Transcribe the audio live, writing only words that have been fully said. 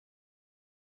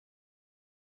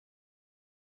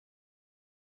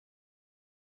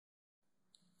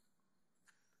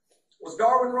Was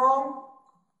Darwin wrong?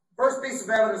 First piece of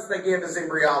evidence they give is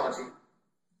embryology.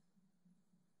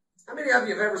 How many of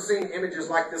you have ever seen images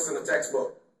like this in a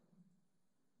textbook?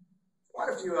 Quite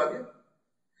a few of you.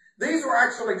 These were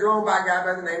actually drawn by a guy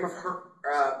by the name of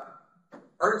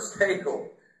Ernst Haeckel,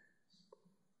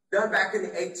 done back in the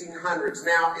 1800s.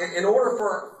 Now, in order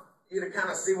for you to kind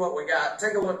of see what we got,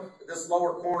 take a look at this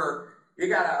lower corner. You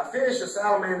got a fish, a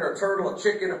salamander, a turtle, a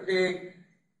chicken, a pig,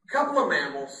 a couple of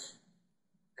mammals,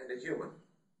 and a human.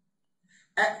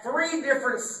 At 3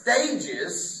 different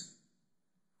stages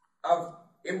of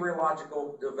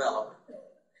embryological development.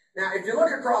 Now, if you look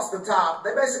across the top,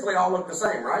 they basically all look the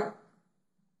same, right?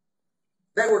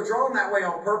 They were drawn that way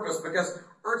on purpose because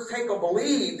Ernst Haeckel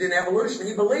believed in evolution.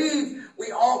 He believed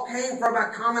we all came from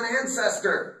a common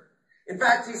ancestor. In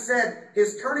fact, he said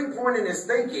his turning point in his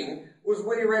thinking was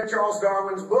when he read Charles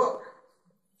Darwin's book.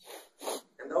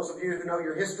 And those of you who know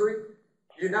your history,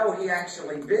 you know he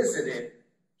actually visited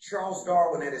Charles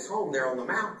Darwin at his home there on the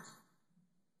Mount.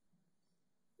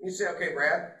 You say, okay,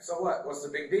 Brad, so what? What's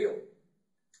the big deal?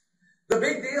 The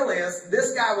big deal is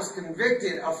this guy was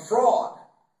convicted of fraud.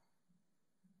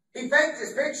 He faked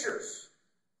his pictures.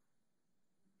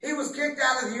 He was kicked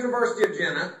out of the University of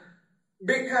Jena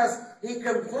because he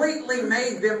completely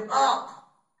made them up.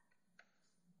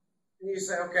 And you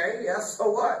say, okay, yeah,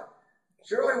 so what?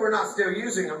 Surely we're not still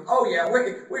using them. Oh, yeah,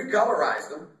 we've colorized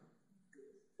them.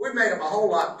 We've made them a whole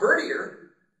lot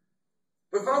prettier.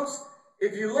 But folks,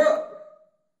 if you look,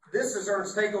 this is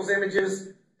Ernst Haeckel's images.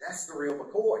 That's the real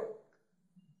McCoy.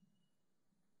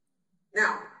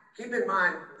 Now, keep in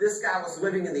mind, this guy was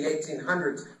living in the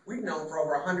 1800s. We've known for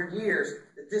over 100 years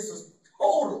that this was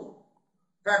total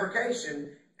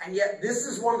fabrication, and yet this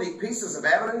is one of the pieces of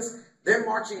evidence. They're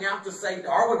marching out to say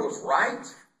Darwin was right.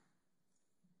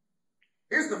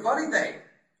 Here's the funny thing.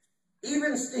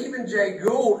 Even Stephen Jay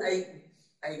Gould,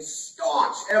 a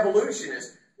staunch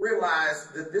evolutionist,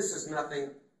 realized that this is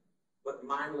nothing but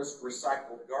mindless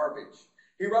recycled garbage.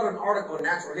 He wrote an article in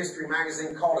Natural History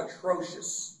magazine called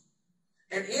Atrocious.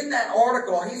 And in that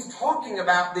article, he's talking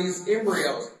about these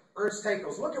embryos, Ernst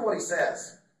Haeckel's. Look at what he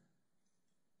says.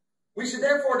 We should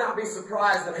therefore not be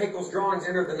surprised that Haeckel's drawings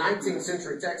entered the 19th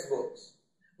century textbooks.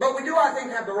 But we do, I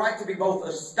think, have the right to be both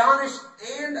astonished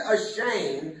and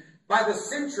ashamed by the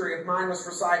century of mindless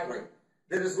recycling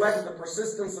that has led to the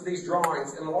persistence of these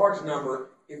drawings in a large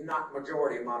number, if not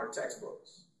majority, of modern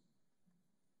textbooks.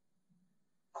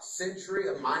 A century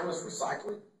of mindless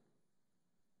recycling?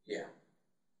 Yeah.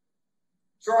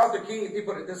 Sir Arthur Keith, he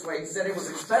put it this way, he said it was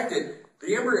expected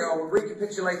the embryo would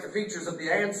recapitulate the features of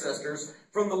the ancestors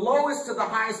from the lowest to the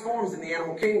highest forms in the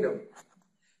animal kingdom.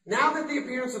 Now that the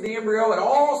appearance of the embryo at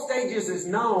all stages is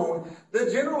known, the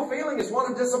general feeling is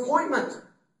one of disappointment.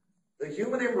 The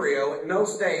human embryo at no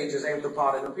stage is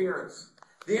anthropod in appearance.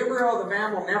 The embryo of the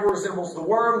mammal never resembles the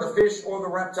worm, the fish, or the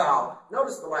reptile.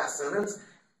 Notice the last sentence.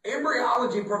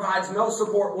 Embryology provides no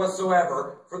support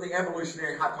whatsoever for the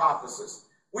evolutionary hypothesis.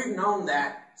 We've known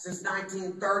that since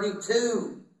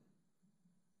 1932.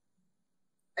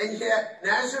 And yet,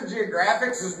 National Geographic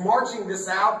is marching this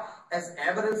out as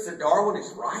evidence that Darwin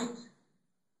is right.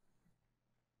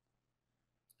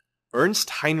 Ernst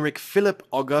Heinrich Philipp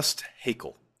August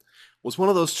Haeckel was one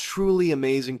of those truly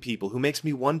amazing people who makes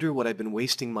me wonder what I've been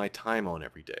wasting my time on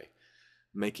every day.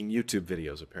 Making YouTube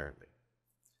videos, apparently.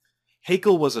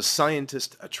 Haeckel was a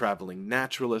scientist, a traveling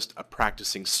naturalist, a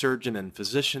practicing surgeon and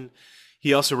physician.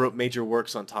 He also wrote major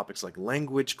works on topics like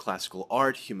language, classical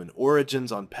art, human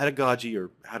origins, on pedagogy,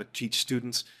 or how to teach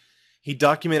students. He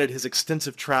documented his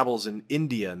extensive travels in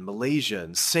India and Malaysia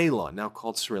and Ceylon, now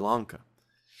called Sri Lanka.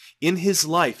 In his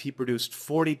life, he produced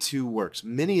 42 works,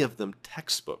 many of them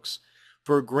textbooks,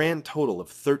 for a grand total of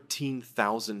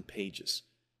 13,000 pages.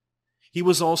 He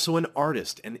was also an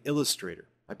artist and illustrator.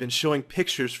 I've been showing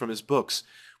pictures from his books,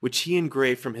 which he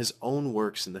engraved from his own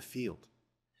works in the field.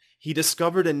 He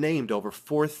discovered and named over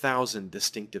 4,000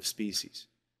 distinctive species.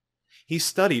 He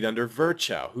studied under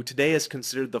Virchow, who today is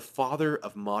considered the father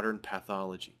of modern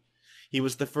pathology. He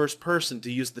was the first person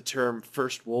to use the term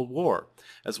First World War,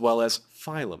 as well as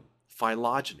phylum,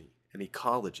 phylogeny, and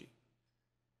ecology.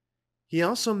 He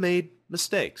also made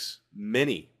mistakes,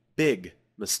 many big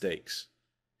mistakes.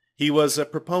 He was a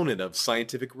proponent of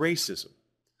scientific racism,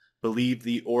 believed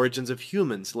the origins of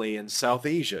humans lay in South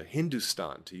Asia,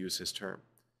 Hindustan, to use his term,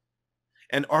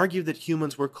 and argued that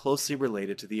humans were closely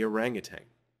related to the orangutan.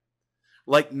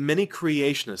 Like many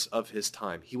creationists of his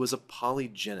time, he was a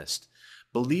polygenist,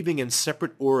 believing in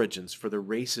separate origins for the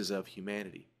races of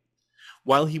humanity.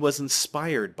 While he was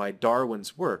inspired by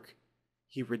Darwin's work,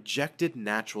 he rejected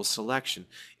natural selection,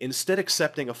 instead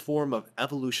accepting a form of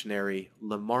evolutionary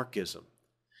Lamarckism,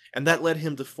 And that led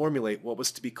him to formulate what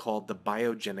was to be called the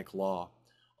biogenic law.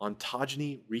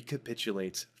 Ontogeny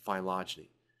recapitulates phylogeny,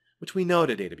 which we know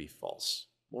today to be false.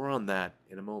 More on that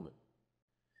in a moment.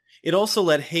 It also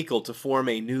led Haeckel to form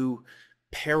a new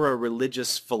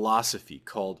para-religious philosophy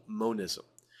called monism,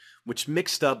 which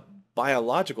mixed up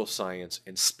biological science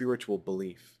and spiritual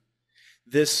belief.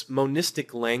 This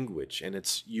monistic language and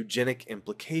its eugenic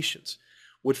implications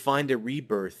would find a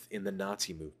rebirth in the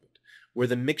Nazi movement, where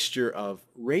the mixture of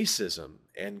racism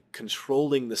and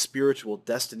controlling the spiritual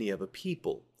destiny of a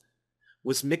people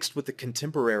was mixed with the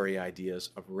contemporary ideas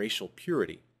of racial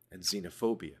purity and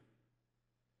xenophobia.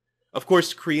 Of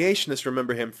course, creationists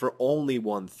remember him for only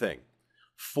one thing: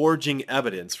 forging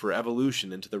evidence for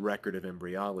evolution into the record of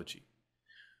embryology,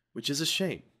 which is a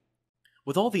shame.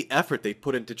 With all the effort they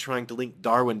put into trying to link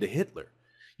Darwin to Hitler,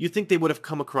 you'd think they would have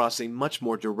come across a much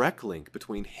more direct link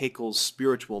between Haeckel's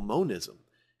spiritual monism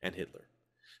and Hitler.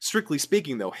 Strictly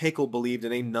speaking, though, Haeckel believed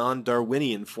in a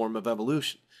non-Darwinian form of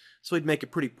evolution, so he'd make a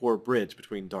pretty poor bridge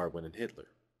between Darwin and Hitler.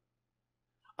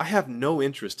 I have no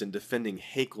interest in defending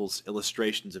Haeckel's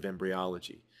illustrations of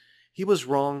embryology. He was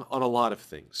wrong on a lot of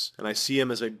things, and I see him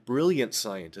as a brilliant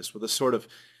scientist with a sort of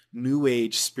New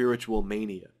Age spiritual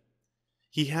mania.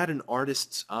 He had an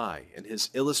artist's eye, and his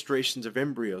illustrations of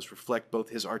embryos reflect both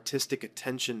his artistic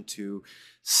attention to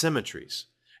symmetries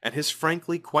and his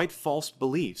frankly quite false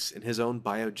beliefs in his own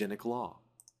biogenic law.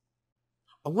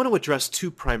 I want to address two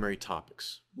primary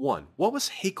topics. One, what was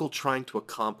Haeckel trying to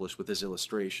accomplish with his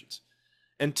illustrations?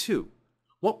 And two,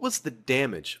 what was the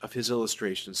damage of his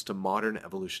illustrations to modern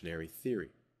evolutionary theory?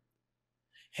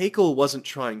 Haeckel wasn't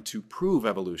trying to prove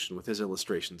evolution with his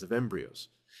illustrations of embryos.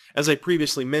 As I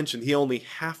previously mentioned, he only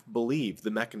half believed the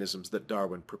mechanisms that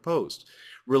Darwin proposed,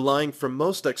 relying for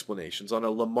most explanations on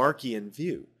a Lamarckian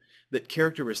view that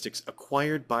characteristics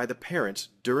acquired by the parents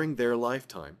during their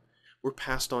lifetime were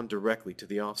passed on directly to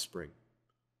the offspring.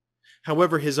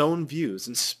 However, his own views,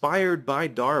 inspired by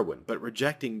Darwin but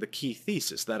rejecting the key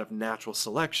thesis, that of natural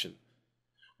selection,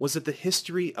 was that the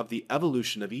history of the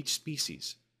evolution of each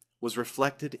species was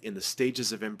reflected in the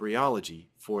stages of embryology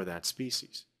for that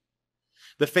species.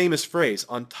 The famous phrase,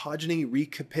 ontogeny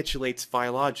recapitulates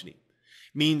phylogeny,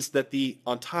 means that the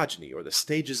ontogeny, or the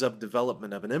stages of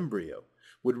development of an embryo,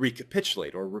 would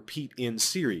recapitulate or repeat in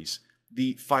series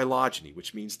the phylogeny,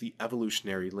 which means the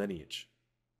evolutionary lineage.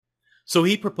 So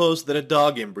he proposed that a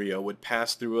dog embryo would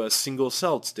pass through a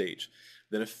single-celled stage,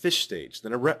 then a fish stage,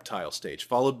 then a reptile stage,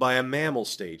 followed by a mammal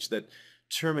stage that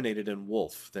terminated in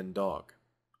wolf, then dog.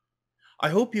 I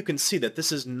hope you can see that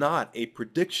this is not a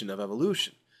prediction of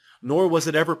evolution, nor was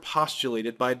it ever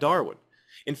postulated by Darwin.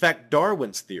 In fact,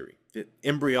 Darwin's theory that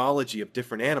embryology of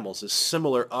different animals is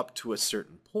similar up to a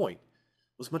certain point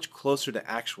was much closer to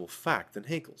actual fact than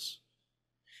Haeckel's.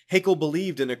 Haeckel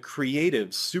believed in a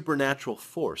creative, supernatural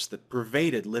force that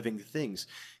pervaded living things,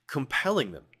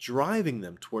 compelling them, driving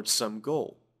them towards some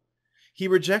goal. He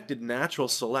rejected natural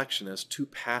selection as too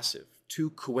passive, too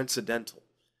coincidental.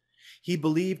 He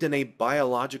believed in a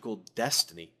biological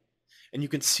destiny, and you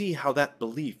can see how that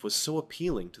belief was so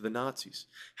appealing to the Nazis,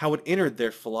 how it entered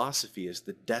their philosophy as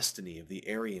the destiny of the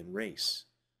Aryan race.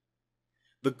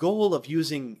 The goal of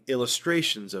using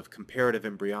illustrations of comparative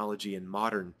embryology in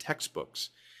modern textbooks,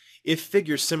 if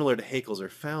figures similar to Haeckel's are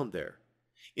found there,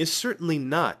 is certainly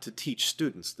not to teach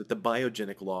students that the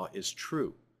biogenic law is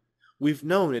true. We've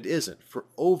known it isn't for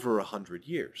over 100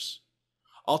 years.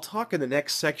 I'll talk in the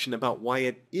next section about why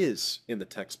it is in the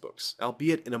textbooks,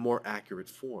 albeit in a more accurate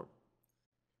form.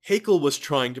 Haeckel was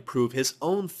trying to prove his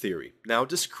own theory, now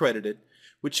discredited,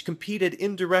 which competed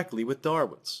indirectly with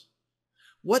Darwin's.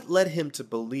 What led him to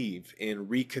believe in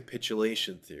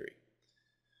recapitulation theory?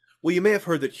 Well, you may have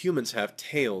heard that humans have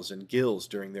tails and gills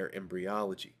during their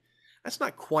embryology. That's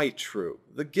not quite true.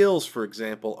 The gills, for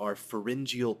example, are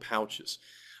pharyngeal pouches.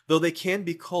 Though they can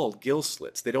be called gill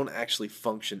slits, they don't actually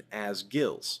function as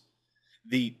gills.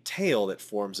 The tail that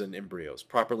forms in embryos,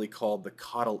 properly called the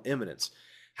caudal eminence,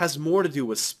 has more to do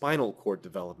with spinal cord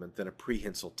development than a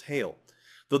prehensile tail,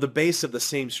 though the base of the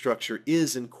same structure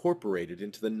is incorporated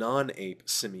into the non-ape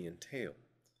simian tail.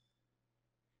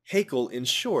 Haeckel, in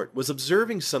short, was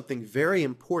observing something very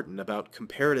important about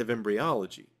comparative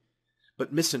embryology,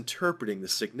 but misinterpreting the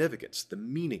significance, the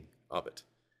meaning of it.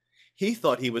 He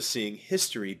thought he was seeing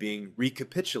history being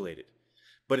recapitulated,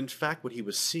 but in fact what he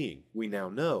was seeing, we now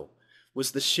know,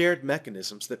 was the shared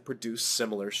mechanisms that produce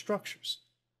similar structures.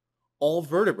 All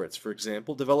vertebrates, for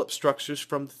example, develop structures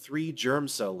from 3 germ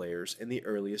cell layers in the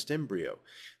earliest embryo,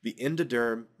 the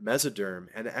endoderm, mesoderm,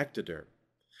 and ectoderm.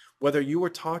 Whether you are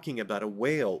talking about a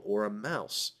whale or a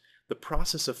mouse, the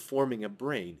process of forming a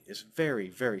brain is very,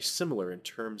 very similar in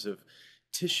terms of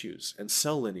tissues, and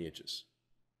cell lineages.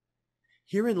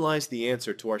 Herein lies the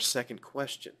answer to our second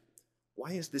question.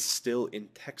 Why is this still in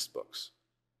textbooks?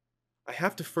 I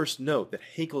have to first note that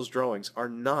Haeckel's drawings are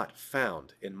not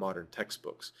found in modern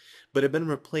textbooks, but have been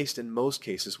replaced in most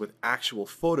cases with actual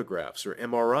photographs or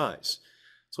MRIs,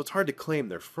 so it's hard to claim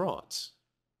they're frauds.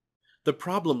 The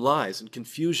problem lies in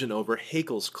confusion over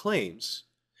Haeckel's claims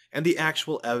and the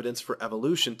actual evidence for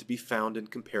evolution to be found in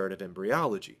comparative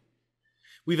embryology.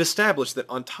 We've established that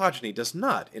ontogeny does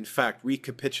not, in fact,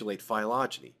 recapitulate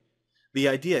phylogeny. The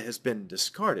idea has been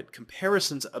discarded.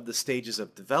 Comparisons of the stages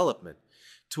of development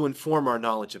to inform our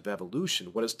knowledge of evolution,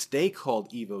 what is today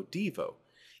called evo-devo,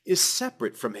 is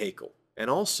separate from Haeckel and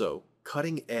also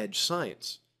cutting-edge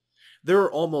science. There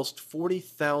are almost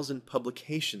 40,000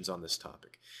 publications on this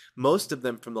topic, most of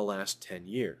them from the last 10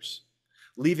 years.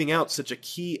 Leaving out such a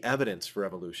key evidence for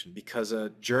evolution because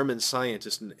a German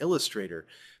scientist and illustrator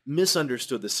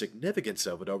misunderstood the significance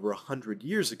of it over 100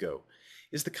 years ago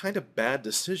is the kind of bad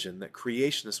decision that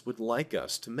creationists would like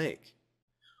us to make.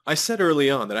 I said early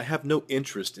on that I have no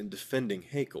interest in defending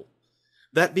Haeckel.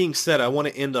 That being said, I want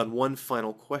to end on one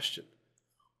final question.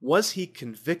 Was he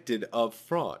convicted of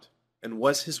fraud, and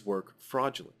was his work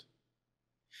fraudulent?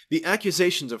 The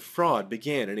accusations of fraud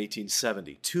began in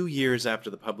 1870, 2 years after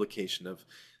the publication of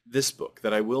this book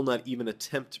that I will not even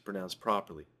attempt to pronounce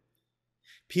properly.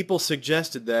 People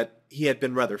suggested that he had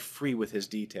been rather free with his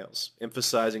details,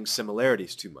 emphasizing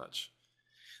similarities too much.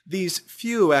 These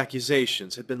few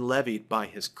accusations had been levied by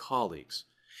his colleagues.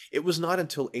 It was not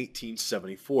until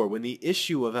 1874 when the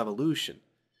issue of evolution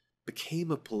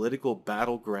became a political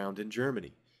battleground in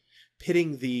Germany,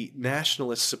 pitting the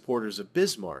nationalist supporters of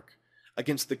Bismarck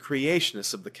against the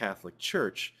creationists of the Catholic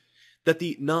Church, that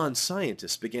the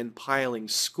non-scientists began piling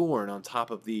scorn on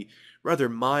top of the rather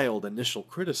mild initial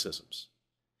criticisms.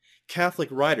 Catholic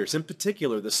writers, in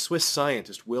particular the Swiss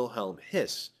scientist Wilhelm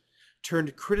His,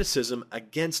 turned criticism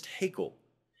against Haeckel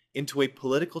into a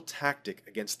political tactic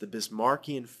against the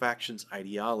Bismarckian faction's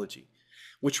ideology,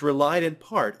 which relied in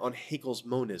part on Haeckel's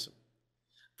monism.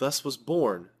 Thus was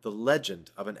born the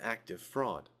legend of an active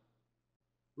fraud.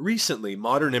 Recently,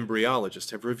 modern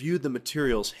embryologists have reviewed the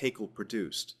materials Haeckel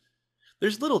produced.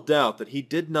 There's little doubt that he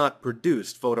did not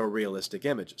produce photorealistic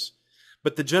images,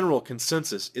 but the general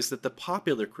consensus is that the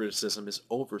popular criticism is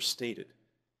overstated.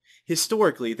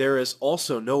 Historically, there is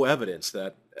also no evidence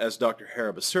that, as Dr.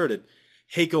 Harrub asserted,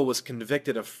 Haeckel was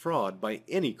convicted of fraud by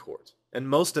any court, and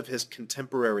most of his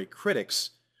contemporary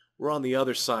critics were on the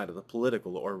other side of the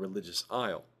political or religious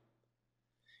aisle.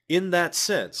 In that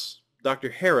sense,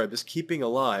 Dr. Harrub is keeping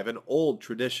alive an old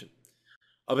tradition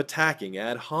of attacking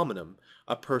ad hominem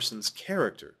a person's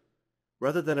character,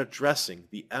 rather than addressing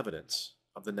the evidence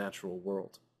of the natural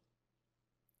world.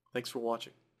 Thanks for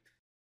watching.